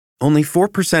Only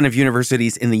 4% of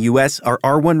universities in the U.S. are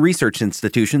R1 research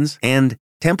institutions, and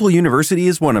Temple University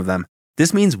is one of them.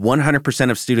 This means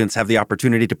 100% of students have the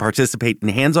opportunity to participate in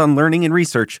hands-on learning and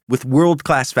research with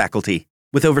world-class faculty.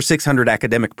 With over 600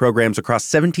 academic programs across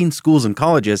 17 schools and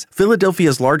colleges,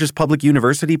 Philadelphia's largest public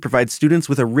university provides students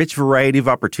with a rich variety of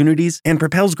opportunities and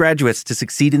propels graduates to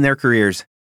succeed in their careers.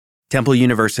 Temple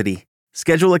University.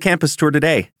 Schedule a campus tour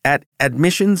today at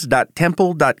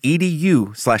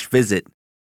admissions.temple.edu/visit.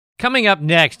 Coming up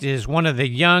next is one of the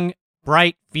young,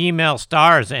 bright female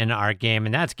stars in our game,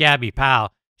 and that's Gabi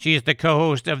Powel. She is the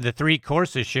co-host of the Three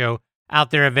Courses show out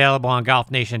there available on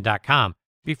golfnation.com.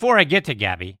 Before I get to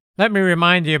Gabi, let me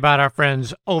remind you about our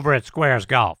friends over at Squares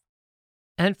Golf.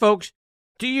 And folks,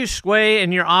 do you sway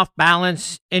and you're off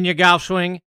balance in your golf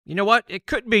swing? You know what? It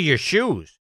could be your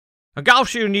shoes. A golf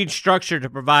shoe needs structure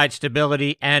to provide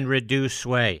stability and reduce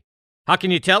sway. How can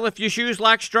you tell if your shoes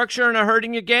lack structure and are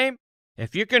hurting your game?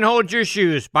 If you can hold your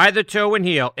shoes by the toe and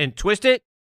heel and twist it,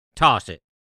 toss it.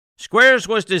 Squares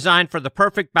was designed for the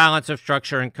perfect balance of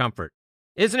structure and comfort.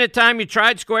 Isn't it time you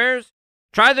tried Squares?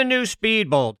 Try the new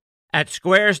Speedbolt at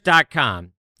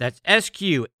squares.com. That's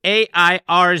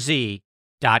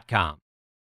SQAIRZ.com.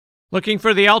 Looking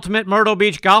for the ultimate Myrtle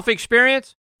Beach golf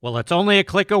experience? Well, it's only a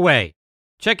click away.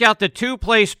 Check out the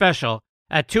two-play special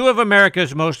at two of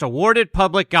America's most awarded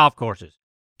public golf courses,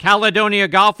 Caledonia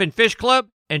Golf and Fish Club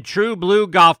and True Blue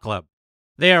Golf Club.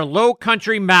 They are low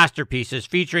country masterpieces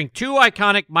featuring two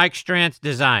iconic Mike Strantz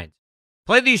designs.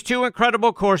 Play these two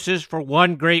incredible courses for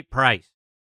one great price.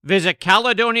 Visit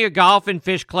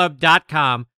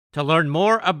CaledoniaGolfandFishClub.com to learn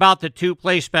more about the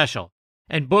two-play special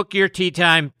and book your tee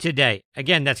time today.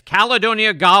 Again, that's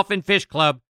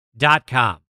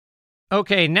CaledoniaGolfandFishClub.com.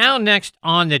 Okay, now next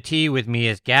on the tee with me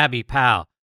is Gabi Powel.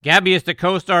 Gabi is the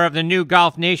co-star of the new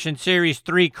Golf Nation Series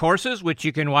 3 courses, which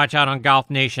you can watch out on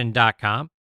golfnation.com.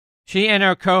 She and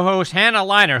her co-host Hannah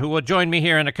Liner, who will join me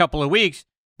here in a couple of weeks,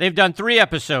 they've done 3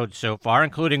 episodes so far,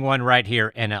 including one right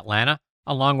here in Atlanta,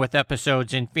 along with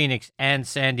episodes in Phoenix and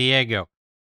San Diego.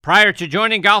 Prior to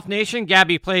joining Golf Nation,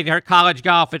 Gabi played her college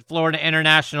golf at Florida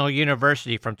International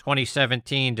University from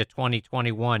 2017 to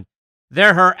 2021.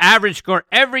 There, her average score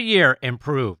every year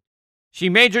improved. She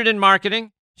majored in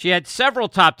marketing. She had several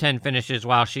top 10 finishes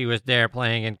while she was there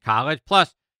playing in college.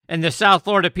 Plus, in the South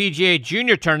Florida PGA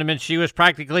Junior Tournament, she was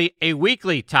practically a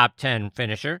weekly top 10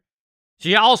 finisher.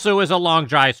 She also is a long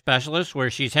drive specialist, where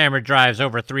she's hammered drives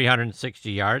over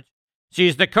 360 yards.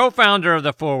 She's the co-founder of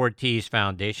the Forward Tees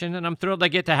Foundation, and I'm thrilled I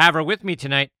get to have her with me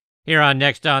tonight here on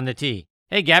Next on the Tee.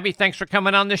 Hey, Gabi, thanks for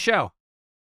coming on the show.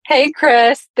 Hey,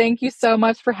 Chris. Thank you so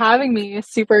much for having me.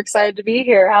 Super excited to be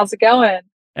here. How's it going?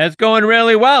 It's going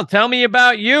really well. Tell me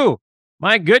about you.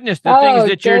 My goodness, the things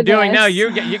that you're doing now, you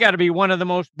got to be one of the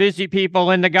most busy people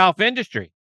in the golf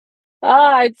industry.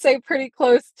 I'd say pretty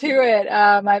close to it.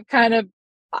 I've kind of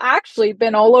actually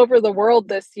been all over the world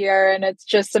this year, and it's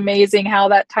just amazing how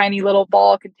that tiny little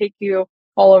ball can take you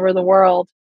all over the world.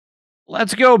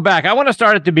 Let's go back. I want to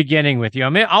start at the beginning with you.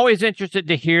 I'm always interested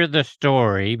to hear the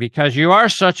story because you are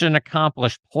such an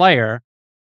accomplished player.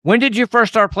 When did you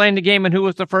first start playing the game, and who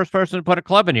was the first person to put a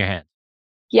club in your hand?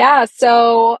 Yeah,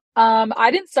 so I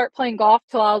didn't start playing golf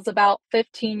till I was about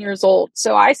 15 years old.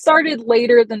 So I started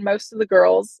later than most of the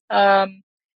girls. I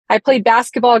played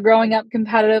basketball growing up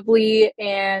competitively,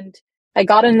 and I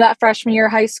got into that freshman year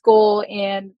of high school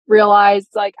and realized,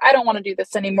 like, I don't want to do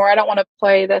this anymore. I don't want to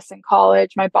play this in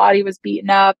college. My body was beaten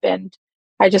up, and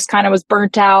I just kind of was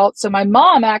burnt out. So my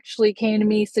mom actually came to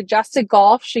me, suggested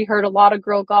golf. She heard a lot of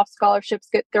girl golf scholarships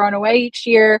get thrown away each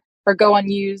year or go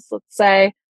unused, let's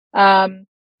say. And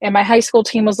my high school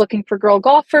team was looking for girl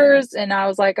golfers. And I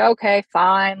was like, okay,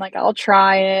 fine. Like, I'll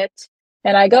try it.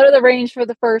 And I go to the range for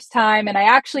the first time, and I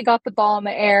actually got the ball in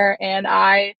the air, and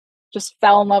I just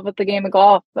fell in love with the game of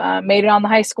golf. Made it on the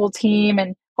high school team,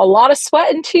 and a lot of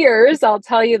sweat and tears, I'll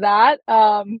tell you that.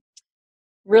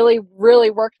 Really,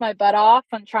 really worked my butt off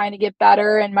on trying to get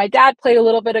better. And my dad played a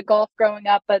little bit of golf growing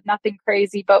up, but nothing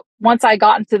crazy. But once I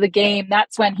got into the game,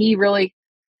 that's when he really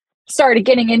started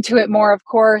getting into it more, of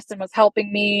course, and was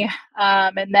helping me.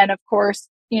 And then, of course,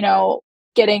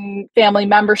 getting family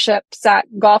memberships at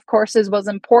golf courses was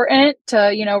important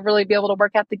to, really be able to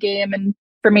work at the game and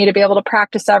for me to be able to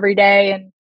practice every day.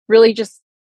 And really just,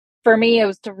 for me, it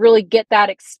was to really get that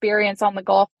experience on the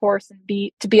golf course and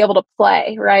to be able to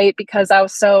play, right? Because I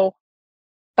was so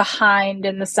behind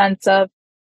in the sense of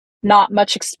not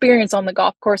much experience on the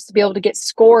golf course to be able to get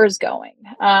scores going.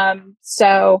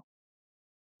 So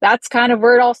that's kind of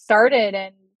where it all started.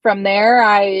 And from there,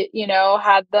 I,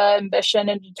 had the ambition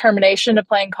and determination to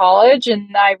play in college.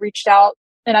 And I reached out,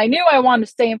 and I knew I wanted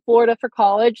to stay in Florida for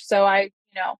college. So I,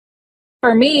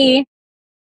 for me,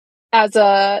 as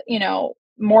a,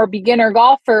 more beginner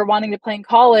golfer wanting to play in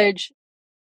college,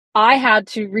 I had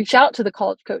to reach out to the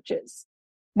college coaches.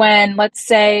 When, let's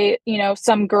say,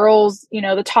 some girls,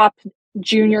 the top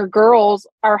junior girls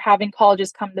are having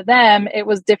colleges come to them, it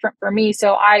was different for me.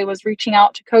 So I was reaching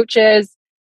out to coaches,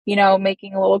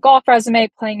 making a little golf resume,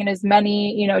 playing in as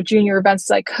many, junior events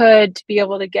as I could to be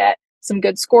able to get some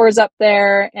good scores up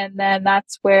there. And then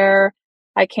that's where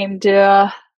I came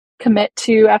to commit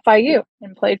to FIU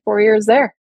and played 4 years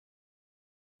there.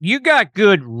 You got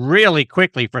good really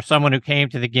quickly for someone who came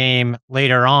to the game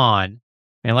later on.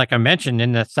 And like I mentioned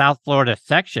in the South Florida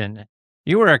section,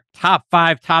 you were a top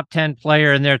 5, top 10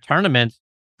 player in their tournaments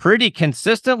pretty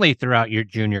consistently throughout your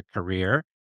junior career.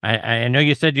 I know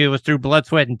you said it was through blood,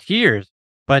 sweat, and tears,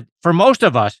 but for most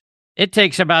of us, it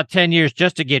takes about 10 years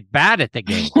just to get bad at the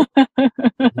game.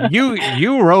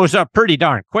 You rose up pretty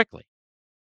darn quickly.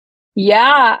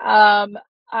 Yeah.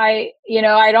 I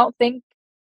don't think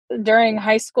during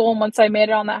high school, and once I made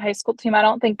it on that high school team, I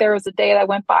don't think there was a day that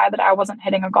went by that I wasn't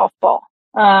hitting a golf ball.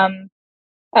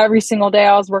 Every single day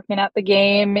I was working at the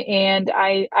game, and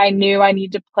I knew I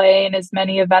needed to play in as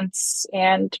many events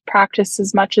and practice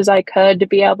as much as I could to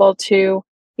be able to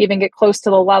even get close to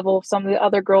the level of some of the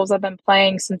other girls I've been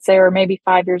playing since they were maybe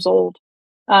 5 years old.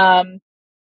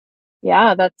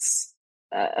 Yeah, that's,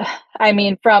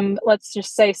 from, let's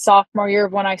just say, sophomore year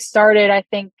of when I started, I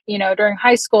think, during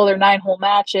high school, there are 9-hole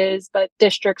matches, but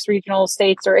districts, regional,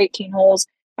 states are 18 holes.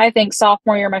 I think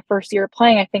sophomore year, my first year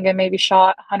playing, I think I maybe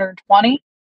shot 120.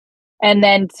 And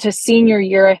then to senior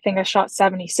year, I think I shot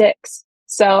 76.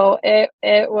 So it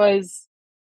was,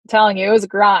 I'm telling you, it was a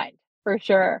grind for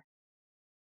sure.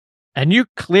 And you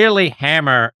clearly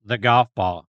hammer the golf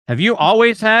ball. Have you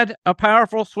always had a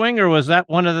powerful swing, or was that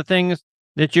one of the things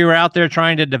that you were out there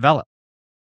trying to develop?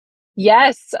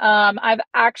 Yes. I've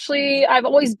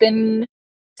always been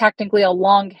technically a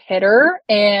long hitter.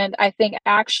 And I think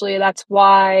actually that's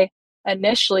why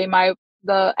initially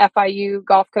the FIU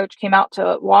golf coach came out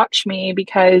to watch me,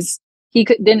 because he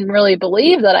didn't really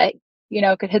believe that I,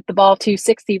 could hit the ball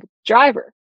 260 with the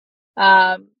driver.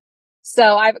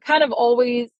 So I've kind of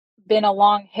always been a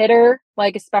long hitter,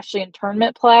 like especially in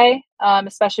tournament play,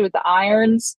 especially with the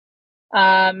irons.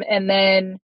 And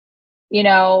then,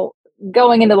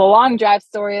 going into the long drive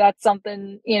story, that's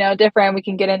something, different. We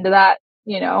can get into that,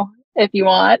 if you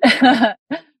want.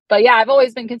 But yeah, I've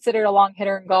always been considered a long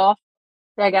hitter in golf.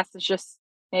 I guess it's just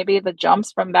maybe the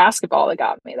jumps from basketball that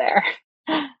got me there.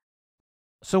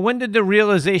 So when did the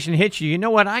realization hit you? You know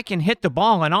what? I can hit the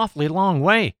ball an awfully long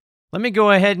way. Let me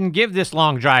go ahead and give this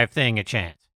long drive thing a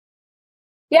chance.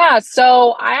 Yeah,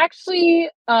 so I actually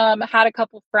had a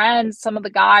couple friends, some of the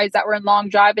guys that were in long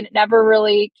drive, and it never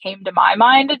really came to my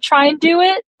mind to try and do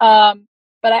it. But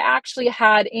I actually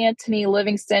had Anthony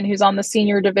Livingston, who's on the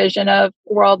senior division of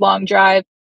World Long Drive,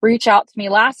 reach out to me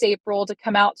last April to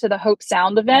come out to the Hope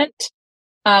Sound event,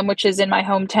 which is in my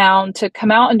hometown, to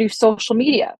come out and do social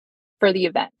media for the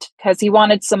event, because he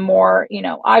wanted some more,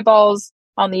 eyeballs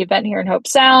on the event here in Hope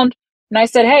Sound. And I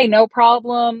said, hey, no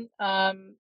problem.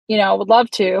 Would love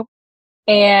to.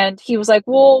 And he was like,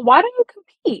 well, why don't you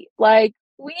compete? Like,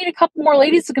 we need a couple more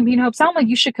ladies to compete in Hope Sound. Like,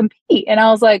 you should compete. And I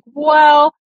was like,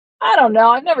 well, I don't know.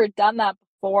 I've never done that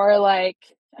before. Like,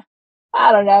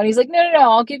 I don't know. And he's like, no,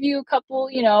 I'll give you a couple,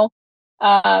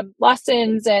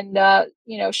 lessons and,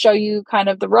 show you kind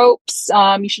of the ropes.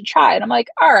 You should try it. I'm like,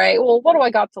 all right, well, what do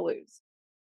I got to lose?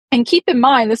 And keep in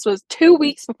mind, this was 2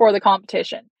 weeks before the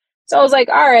competition. So I was like,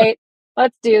 all right,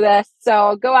 let's do this. So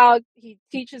I'll go out. He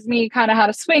teaches me kind of how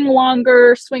to swing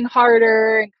longer, swing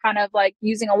harder, and kind of like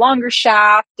using a longer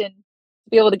shaft and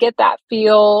be able to get that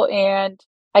feel. And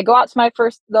I go out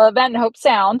to the event in Hope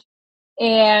Sound,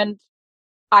 and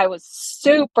I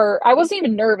wasn't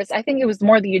even nervous. I think it was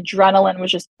more the adrenaline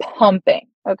was just pumping.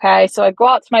 Okay. So I go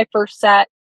out to my first set.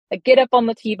 I get up on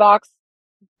the tee box,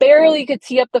 barely could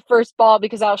tee up the first ball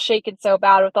because I was shaking so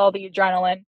bad with all the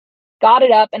adrenaline. Got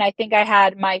it up, and I think I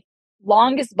had my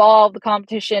longest ball of the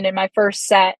competition in my first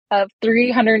set of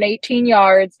 318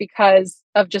 yards because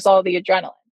of just all the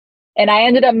adrenaline. And I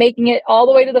ended up making it all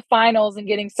the way to the finals and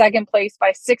getting second place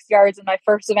by 6 yards in my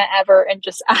first event ever, and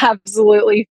just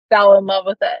absolutely fell in love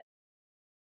with it.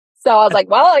 So I was like,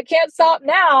 well, I can't stop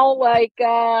now. Like,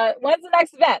 when's the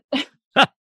next event?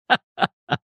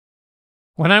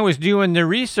 When I was doing the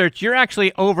research, you're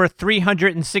actually over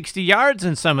 360 yards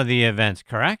in some of the events,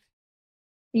 correct?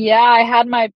 Yeah, I had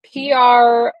my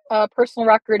PR personal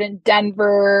record in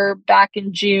Denver back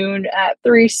in June at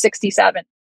 367.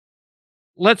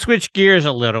 Let's switch gears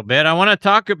a little bit. I want to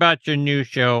talk about your new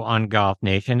show on Golf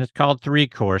Nation. It's called Three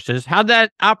Courses. How'd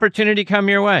that opportunity come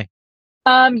your way?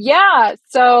 Yeah.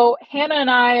 So Hannah and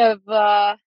I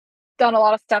have done a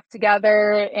lot of stuff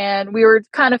together, and we were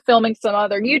kind of filming some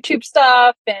other YouTube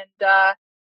stuff, and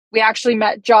we actually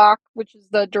met Jock, which is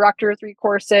the director of Three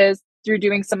Courses, through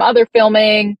doing some other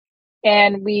filming,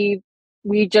 and we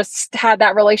just had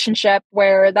that relationship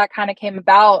where that kind of came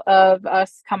about of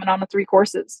us coming on the Three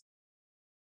Courses.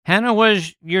 Hannah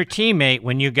was your teammate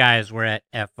when you guys were at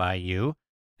FIU.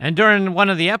 And during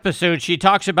one of the episodes, she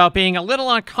talks about being a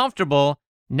little uncomfortable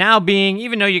now being,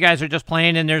 even though you guys are just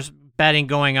playing and there's betting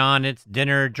going on, it's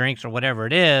dinner, drinks, or whatever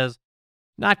it is,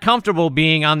 not comfortable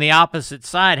being on the opposite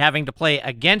side, having to play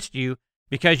against you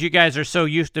because you guys are so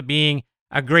used to being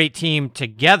a great team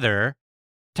together.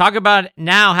 Talk about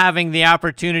now having the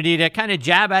opportunity to kind of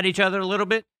jab at each other a little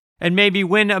bit and maybe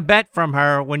win a bet from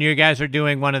her when you guys are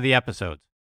doing one of the episodes.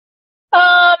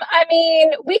 I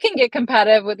mean, we can get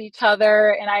competitive with each other,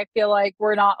 and I feel like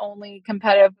we're not only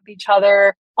competitive with each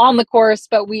other on the course,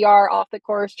 but we are off the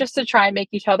course just to try and make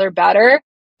each other better.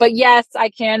 But yes, I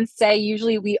can say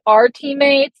usually we are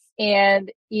teammates,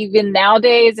 and even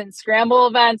nowadays in scramble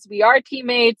events, we are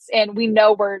teammates, and we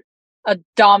know we're a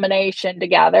domination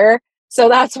together. So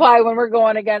that's why when we're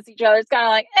going against each other, it's kind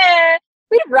of like,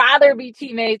 we'd rather be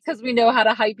teammates because we know how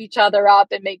to hype each other up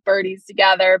and make birdies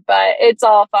together. But it's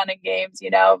all fun and games, you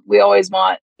know. We always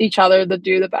want each other to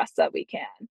do the best that we can.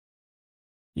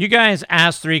 You guys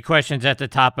ask 3 questions at the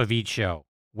top of each show.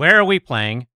 Where are we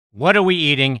playing? What are we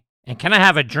eating? And can I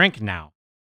have a drink now?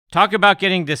 Talk about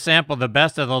getting to sample the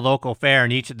best of the local fare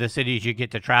in each of the cities you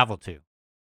get to travel to.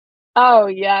 Oh,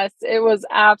 yes. It was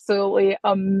absolutely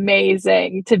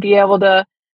amazing to be able to,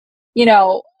 you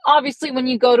know, obviously when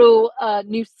you go to a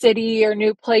new city or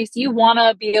new place, you want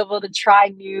to be able to try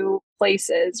new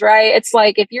places, right? It's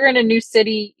like if you're in a new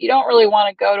city, you don't really want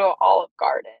to go to Olive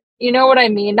Garden. You know what I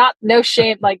mean? Not no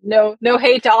shame, like no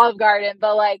hate to Olive Garden,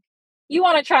 but like you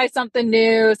want to try something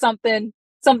new, something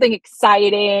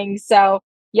exciting. So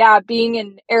yeah, being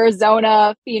in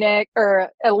Arizona, Phoenix, or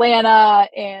Atlanta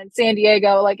and San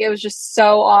Diego, like it was just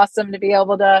so awesome to be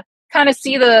able to kind of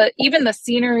see even the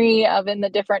scenery of in the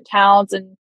different towns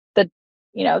and the,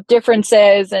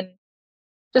 differences, and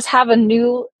just have a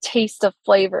new taste of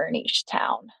flavor in each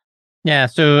town. Yeah,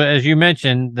 so as you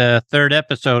mentioned, the 3rd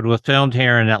episode was filmed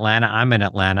here in Atlanta. I'm in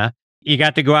Atlanta. You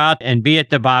got to go out and be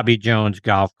at the Bobby Jones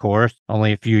golf course,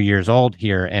 only a few years old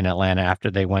here in Atlanta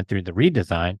after they went through the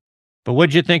redesign. But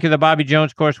what'd you think of the Bobby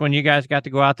Jones course when you guys got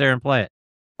to go out there and play it?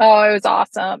 Oh, it was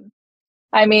awesome.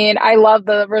 I mean, I love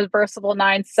the reversible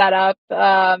 9 setup.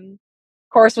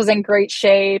 Course was in great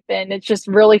shape, and it's just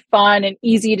really fun and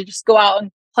easy to just go out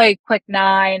and play quick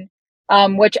 9.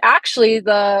 Which actually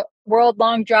the World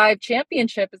Long Drive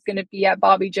Championship is going to be at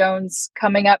Bobby Jones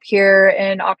coming up here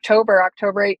in October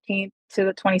 18th to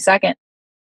the 22nd.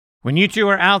 When you two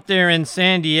were out there in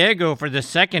San Diego for the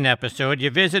 2nd episode,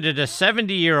 you visited a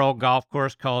 70-year-old golf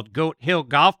course called Goat Hill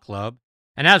Golf Club.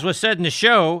 And as was said in the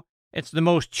show, it's the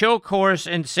most chill course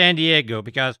in San Diego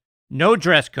because no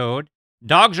dress code,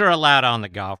 dogs are allowed on the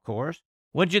golf course.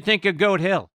 What'd you think of Goat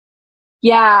Hill?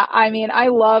 Yeah, I mean, I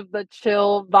love the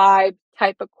chill vibe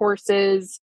type of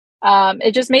courses.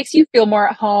 It just makes you feel more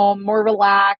at home, more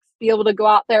relaxed, be able to go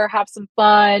out there, have some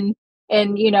fun.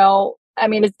 And, I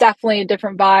mean, it's definitely a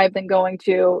different vibe than going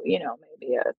to,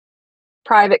 maybe a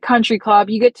private country club.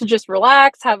 You get to just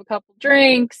relax, have a couple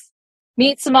drinks,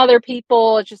 meet some other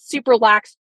people. It's just super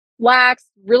relaxed,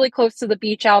 really close to the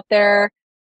beach out there.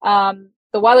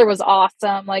 The weather was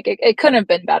awesome. Like it couldn't have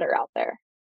been better out there.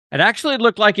 It actually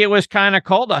looked like it was kind of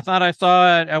cold. I thought I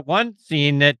saw at one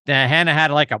scene that Hannah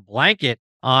had like a blanket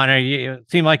on her. It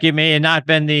seemed like it may have not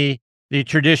been the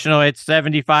traditional, it's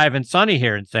 75 and sunny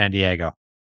here in San Diego.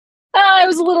 It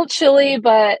was a little chilly,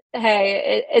 but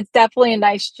hey, it's definitely a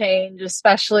nice change,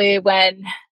 especially when,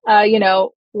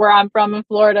 where I'm from in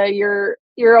Florida,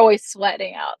 you're always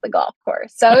sweating out the golf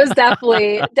course. So it was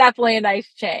definitely a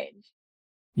nice change.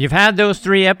 You've had those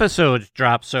 3 episodes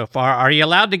drop so far. Are you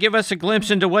allowed to give us a glimpse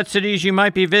into what cities you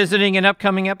might be visiting in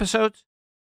upcoming episodes?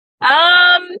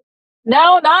 No,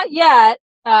 not yet.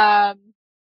 I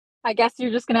guess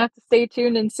you're just going to have to stay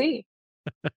tuned and see.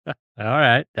 All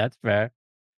right, that's fair.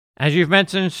 As you've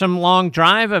mentioned some long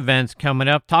drive events coming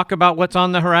up, talk about what's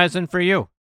on the horizon for you.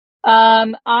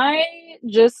 I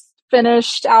just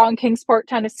finished out in Kingsport,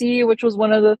 Tennessee, which was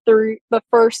one of the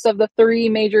first of the 3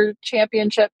 major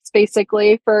championships,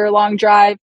 basically, for long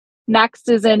drive. Next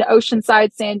is in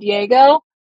Oceanside, San Diego,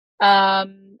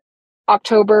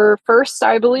 October 1st,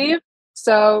 I believe.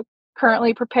 So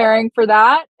currently preparing for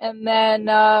that. And then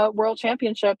World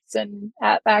Championships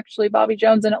at actually Bobby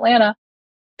Jones in Atlanta,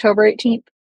 October 18th.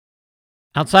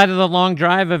 Outside of the long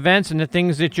drive events and the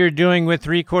things that you're doing with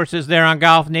 3 courses there on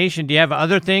Golf Nation, do you have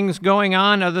other things going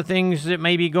on, other things that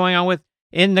may be going on with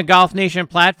in the Golf Nation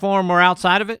platform or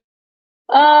outside of it?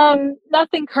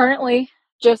 Nothing currently.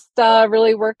 Just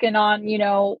really working on,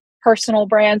 personal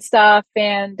brand stuff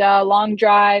and long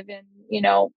drive and,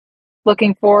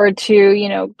 looking forward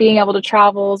to, being able to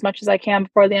travel as much as I can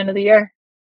before the end of the year.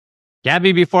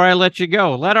 Gabi, before I let you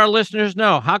go, let our listeners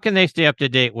know, how can they stay up to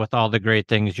date with all the great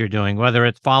things you're doing, whether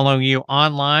it's following you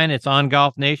online, it's on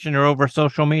Golf Nation, or over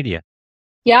social media?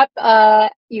 Yep.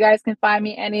 You guys can find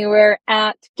me anywhere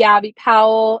at Gabi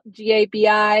Powel,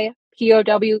 GABIPOWEL,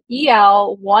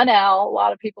 1L. A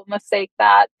lot of people mistake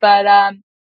that. But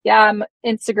yeah, I'm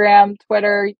Instagram,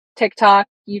 Twitter, TikTok,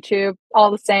 YouTube, all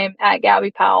the same at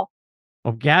Gabi Powel.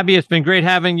 Well, Gabi, it's been great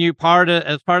having you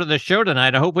as part of the show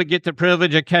tonight. I hope we get the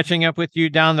privilege of catching up with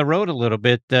you down the road a little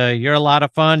bit. You're a lot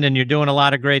of fun and you're doing a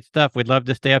lot of great stuff. We'd love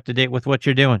to stay up to date with what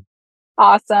you're doing.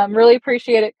 Awesome. Really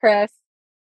appreciate it, Chris.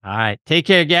 All right. Take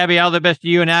care, Gabi. All the best to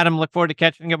you and Adam. Look forward to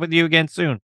catching up with you again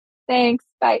soon. Thanks.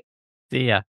 Bye. See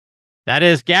ya. That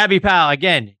is Gabi Powel.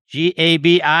 Again,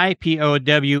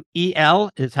 GABIPOWEL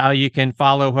is how you can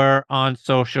follow her on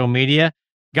social media.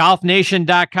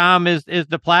 GolfNation.com is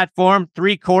the platform.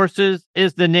 3 courses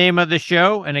is the name of the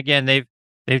show. And again, they've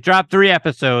dropped 3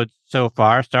 episodes so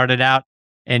far. Started out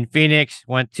in Phoenix,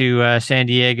 went to San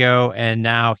Diego, and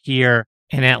now here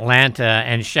in Atlanta.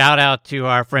 And shout out to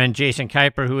our friend Jason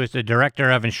Kuiper, who is the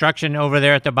director of instruction over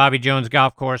there at the Bobby Jones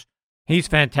Golf Course. He's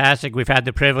fantastic. We've had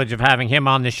the privilege of having him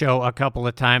on the show a couple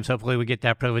of times. Hopefully we get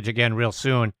that privilege again real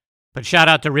soon. But shout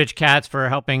out to Rich Katz for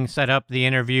helping set up the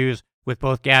interviews with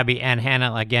both Gabi and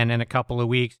Hannah again in a couple of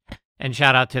weeks. And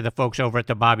shout out to the folks over at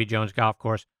the Bobby Jones Golf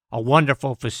Course. A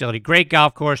wonderful facility. Great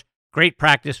golf course, great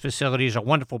practice facilities, a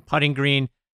wonderful putting green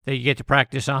that you get to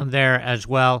practice on there as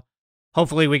well.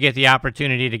 Hopefully we get the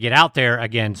opportunity to get out there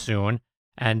again soon.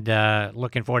 And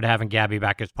looking forward to having Gabi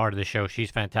back as part of the show. She's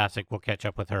fantastic. We'll catch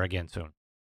up with her again soon.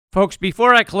 Folks,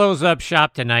 before I close up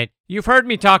shop tonight, you've heard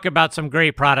me talk about some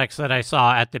great products that I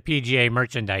saw at the PGA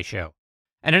Merchandise Show.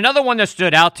 And another one that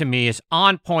stood out to me is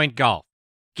On Point Golf.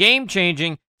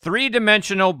 Game-changing,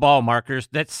 3-dimensional ball markers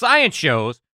that science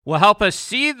shows will help us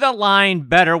see the line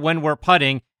better when we're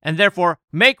putting and therefore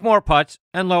make more putts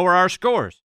and lower our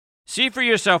scores. See for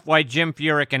yourself why Jim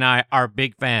Furyk and I are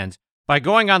big fans by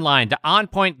going online to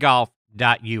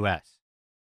onpointgolf.us.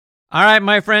 All right,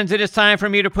 my friends, it is time for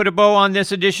me to put a bow on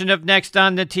this edition of Next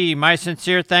on the Tee. My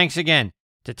sincere thanks again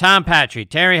to Tom Patry,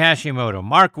 Terry Hashimoto,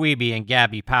 Mark Wiebe, and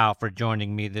Gabi Powel for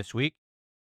joining me this week.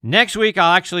 Next week,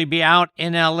 I'll actually be out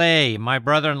in L.A. My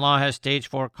brother-in-law has stage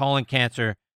 4 colon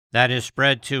cancer that is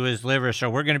spread to his liver, so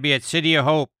we're going to be at City of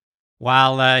Hope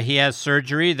while he has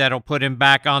surgery that'll put him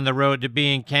back on the road to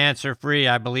being cancer-free.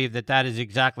 I believe that is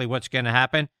exactly what's going to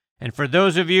happen. And for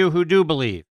those of you who do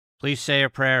believe, please say a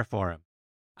prayer for him.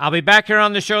 I'll be back here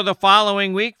on the show the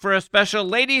following week for a special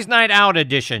Ladies' Night Out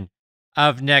edition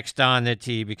of Next on the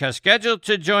Tee, because scheduled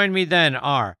to join me then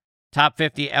are top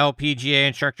 50 LPGA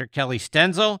instructor Kelly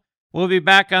Stenzel. We'll be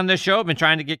back on the show. I've been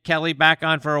trying to get Kelly back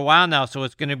on for a while now, so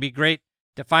it's going to be great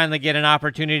to finally get an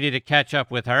opportunity to catch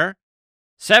up with her.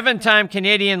 7-time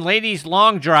Canadian Ladies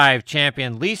Long Drive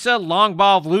champion Lisa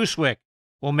Longball Vluswick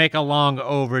will make a long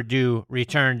overdue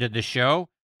return to the show.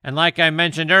 And like I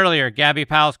mentioned earlier, Gabi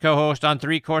Powell's co-host on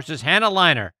 3 courses, Hannah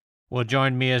Liner, will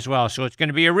join me as well. So it's going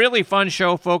to be a really fun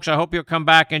show, folks. I hope you'll come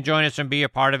back and join us and be a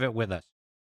part of it with us.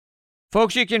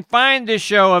 Folks, you can find this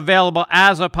show available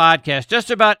as a podcast just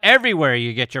about everywhere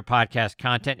you get your podcast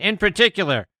content. In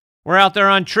particular, we're out there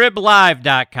on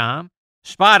triblive.com,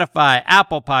 Spotify,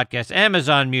 Apple Podcasts,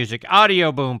 Amazon Music,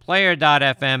 Audio Boom,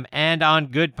 Player.fm, and on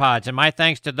Good Pods. And my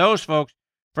thanks to those folks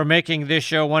for making this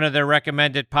show one of their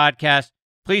recommended podcasts.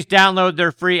 Please download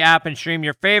their free app and stream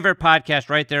your favorite podcast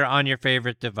right there on your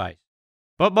favorite device.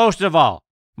 But most of all,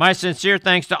 my sincere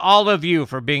thanks to all of you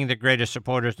for being the greatest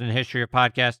supporters in the history of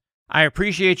podcasts. I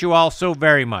appreciate you all so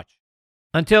very much.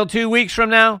 Until 2 weeks from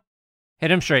now,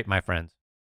 hit 'em straight, my friends.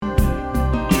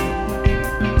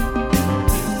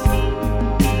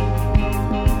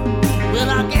 Well,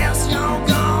 I guess you're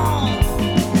gone.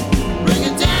 Bring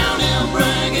it down and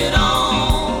bring it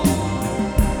on.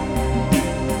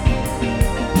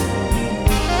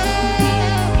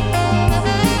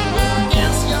 Well, I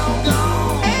guess you're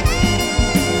gone.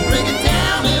 Bring it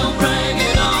down and bring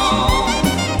it on.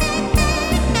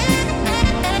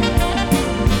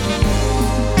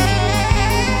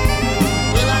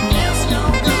 Well, I guess you're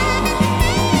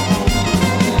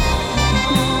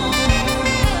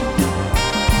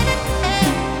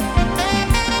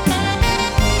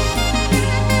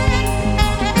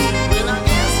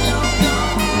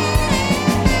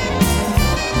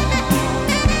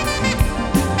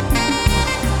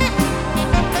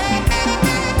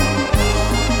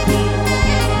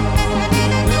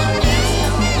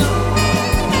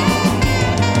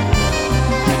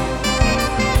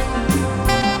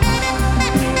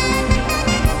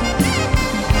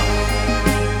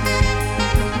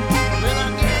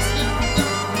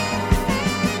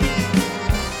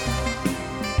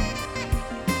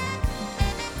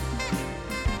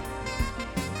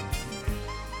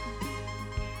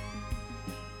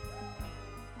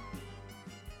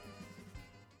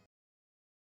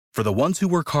For the ones who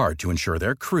work hard to ensure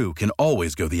their crew can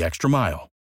always go the extra mile,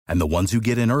 and the ones who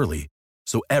get in early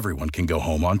so everyone can go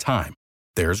home on time,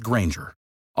 there's Grainger,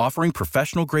 offering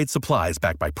professional-grade supplies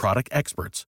backed by product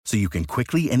experts so you can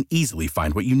quickly and easily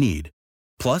find what you need.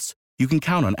 Plus, you can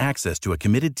count on access to a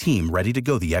committed team ready to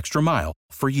go the extra mile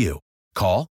for you.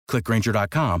 Call, click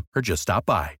Grainger.com, or just stop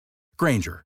by.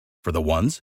 Grainger, for the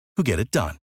ones who get it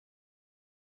done.